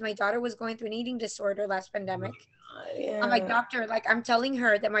members. My daughter was going through an eating disorder last pandemic. I'm like, yeah. doctor, like I'm telling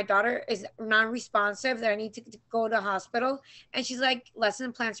her that my daughter is non-responsive, that I need to go to the hospital, and she's like,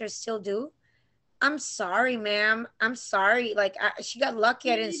 lesson plans are still due. I'm sorry, ma'am. I'm sorry. Like she got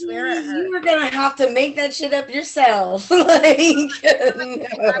lucky. I didn't swear at You her. were gonna have to make that shit up yourself. Like,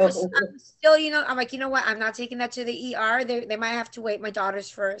 I'm still, I'm like, you know what? I'm not taking that to the ER. They might have to wait. My daughter's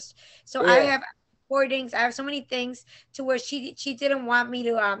first. So I yeah. have recordings. I have so many things to where she didn't want me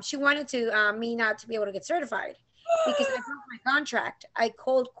to. She wanted to me not to be able to get certified because I broke my contract. I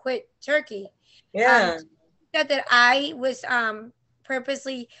cold quit Turkey. Yeah. She said that I was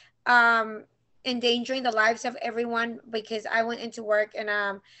purposely um endangering the lives of everyone because I went into work and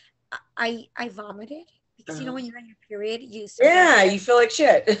I vomited because Uh-huh. when you're in your period you sometimes Yeah, you feel like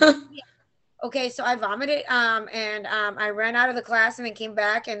shit. Okay, so I vomited, and I ran out of the class and then came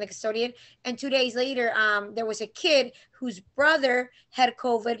back, and the custodian. And 2 days later, there was a kid whose brother had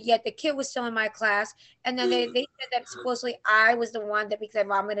COVID, yet the kid was still in my class. And then they said that supposedly I was the one that, because I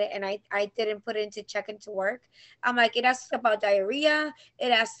vomited and I didn't put it into check into work. I'm like, it asks about diarrhea,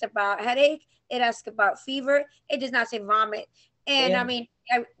 it asks about headache, it asks about fever. It does not say vomit. And I Yeah. mean,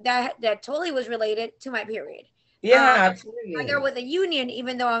 that totally was related to my period. Yeah, I got absolutely. with a union,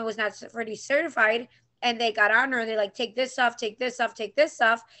 even though I was not already certified, and they got on her. They're like, take this off, take this off, take this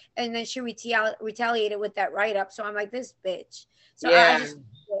off, and then she retaliated with that write up. So I'm like, this bitch. So Yeah.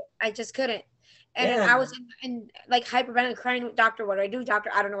 I just couldn't. And then Yeah. I was in like hyperventilating, crying with doctor. What do I do,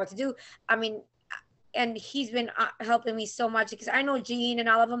 doctor? I don't know what to do. I mean, and he's been helping me so much because I know Gene and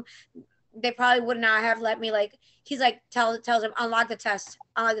all of them. They probably would not have let me, like, he's like tells them unlock the test,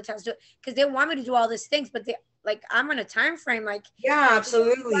 do it, because they want me to do all these things, but they, like, I'm on a time frame, like, Yeah,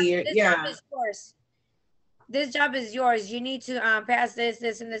 absolutely. this job Yeah. is yours. This job is yours. You need to pass this,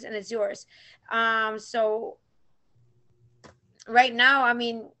 and this, and it's yours. So right now, I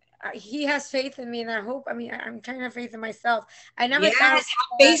mean, he has faith in me, and I hope. I mean, I'm trying to have faith in myself. I never Yes, thought have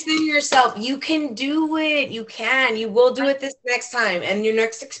faith in yourself. You can do it. You can. You will do I, it this next time, and your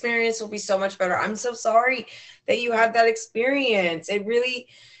next experience will be so much better. I'm so sorry that you had that experience. It really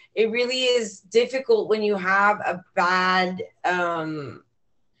is difficult when you have a bad,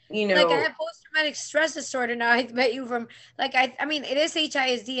 you like, I know, have post traumatic stress disorder now. I bet you from, like, I mean, it is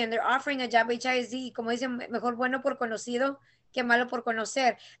HISD, and they're offering a job HISD, como dicen, mejor bueno por conocido que malo por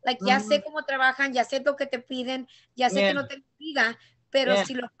conocer. Like, ya sé mhm, cómo trabajan, ya sé lo que te piden, ya sé que yeah, no tengo vida, pero yeah,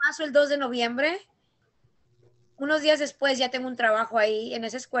 si lo paso el 2 de noviembre, unos días después ya tengo un trabajo ahí en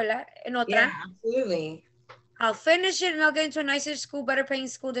esa escuela, en yeah, otra. absolutely. I'll finish it and I'll get into a nicer school, better paying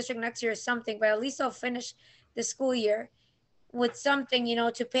school district next year or something, but at least I'll finish the school year with something,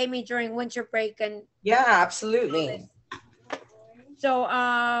 to pay me during winter break and Yeah, all absolutely. this. So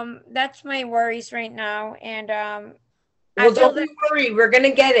that's my worries right now. And I Well, feel don't that be worried. We're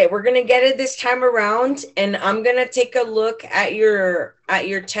gonna get it. We're gonna get it this time around, and I'm gonna take a look at your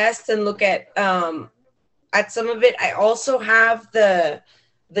tests and look at some of it. I also have the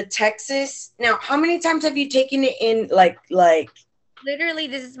Texas. Now, how many times have you taken it in? Like. literally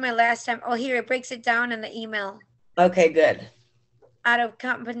this is my last time. Oh, here it breaks it down in the email. Okay, good. Out of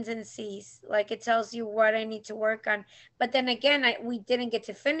competencies, like, it tells you what I need to work on. But then again, we didn't get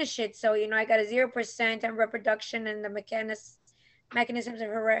to finish it, so I got a 0% on reproduction and the mechanisms of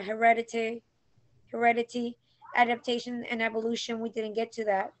heredity, adaptation, and evolution. We didn't get to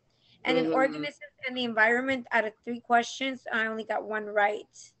that. And then Hmm. organisms and the environment, out of 3 questions, I only got one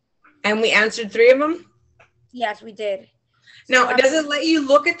right. And we answered three of them. Yes, we did. So Now, I'm does it let you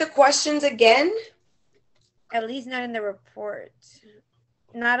look at the questions again? at least not in the report.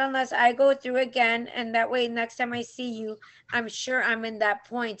 Not unless I go through again, and that way next time I see you, I'm sure I'm in that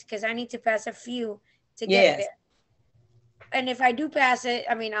point because I need to pass a few to get Yes. there. And if I do pass it,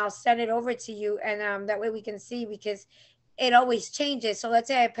 I mean, I'll send it over to you, and that way we can see, because it always changes. So let's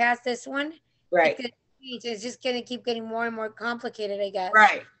say I pass this one, it's Right. gonna change. It's just gonna keep getting more and more complicated, I guess,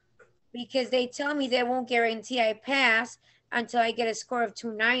 Right. because they tell me they won't guarantee I pass until I get a score of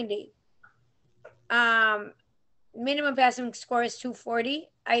 290. Um, Minimum passing score is 240.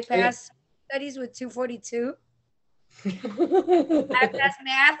 I pass studies with 242. I passed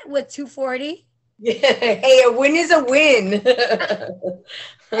math with 240. Yeah. Hey, a win is a win. And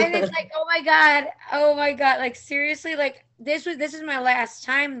it's like, oh my God, oh my God. Like, seriously, like, this is my last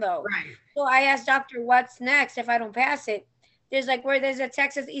time though. Right. So I asked doctor, what's next if I don't pass it? There's like, where there's a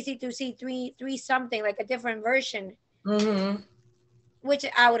Texas EC2C three something, like a different version, Hmm. which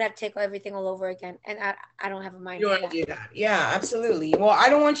I would have to take everything all over again. And I don't have a mind You for want to that. do that? Yeah, absolutely. Well, I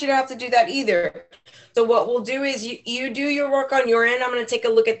don't want you to have to do that either. So what we'll do is you do your work on your end. I'm going to take a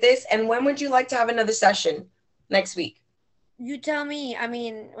look at this. And when would you like to have another session next week? You tell me. I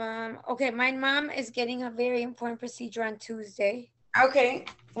mean, okay, my mom is getting a very important procedure on Tuesday. Okay.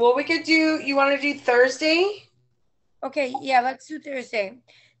 Well, we could do. You want to do Thursday? Okay, yeah, let's do Thursday.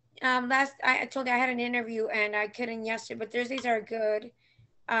 Last I told you I had an interview and I couldn't yesterday, but Thursdays are good.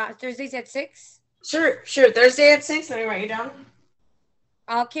 Thursdays at 6. Sure, sure. Thursday at 6. Let me write you down.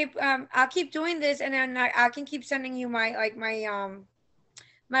 I'll keep doing this, and then I can keep sending you my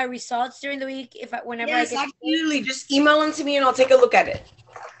results during the week if whenever I Yes, get. absolutely. Just email them to me and I'll take a look at it.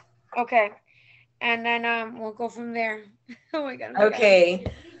 Okay, and then we'll go from there. Oh my God, oh my God. Okay.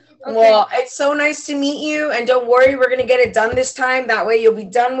 Okay, Well, it's so nice to meet you. And don't worry, we're going to get it done this time. That way you'll be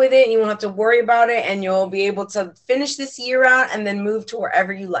done with it and you won't have to worry about it. And you'll be able to finish this year out and then move to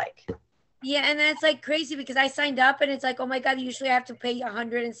wherever you like. Yeah, and then it's like crazy because I signed up and it's like, oh my God, usually I have to pay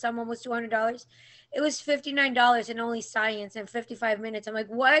 100 and some almost $200. It was $59 in only science and 55 minutes. I'm like,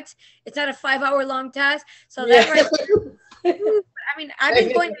 what? It's not a 5 hour long test. So that Yeah. right there, whew, I mean, I've I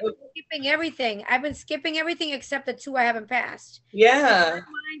been going know. skipping everything. I've been skipping everything except the two I haven't passed. So in Yeah. my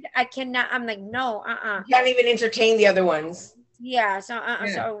mind, I cannot, I'm like, no, You can't even entertain the other ones. Yeah, so Yeah.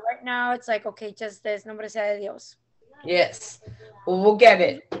 so right now it's like, okay, just this, nombre sea de Dios. Yes. Well, we'll get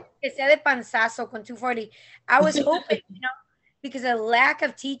it. Que sea de panzazo con 240. I was hoping, because of lack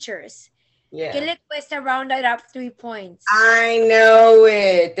of teachers. ¿Qué Yeah. le cuesta round it up 3 points? I know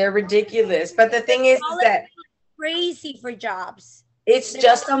it. They're ridiculous. But the The thing is college that is crazy for jobs. it's The,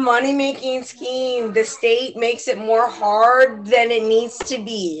 just a money making scheme. The state makes it more hard than it needs to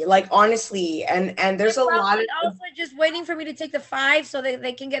be. Like honestly, and they're there's a lot probably of also just waiting for me to take the five so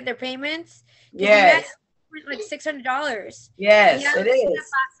they can get their payments. Because imagine yes, like $600. Yeah, yes, it ahora sí la is.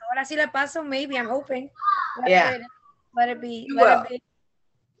 paso. Ahora sí la paso. Maybe I'm hoping. Yeah, Let it be. you Let it will. be.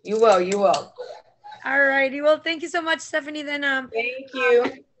 You will. You will. All righty. Well, thank you so much, Stephanie. Then Thank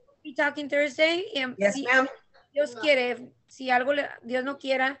you. be talking Thursday. Yes, Si ma'am. Dios quiere, si algo Dios no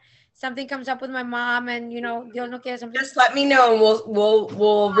quiera, something comes up with my mom, and Dios no quiere something. Just let me know and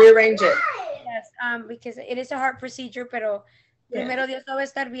we'll rearrange it. Yes, because it is a hard procedure, pero Yeah. primero Dios todo va a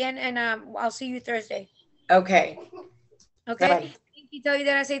estar bien, and I'll see you Thursday. Okay. Bye Okay. bye. Thank you. Tell you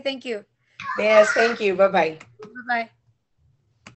that I say thank you. Yes, thank you. Bye bye. Bye bye.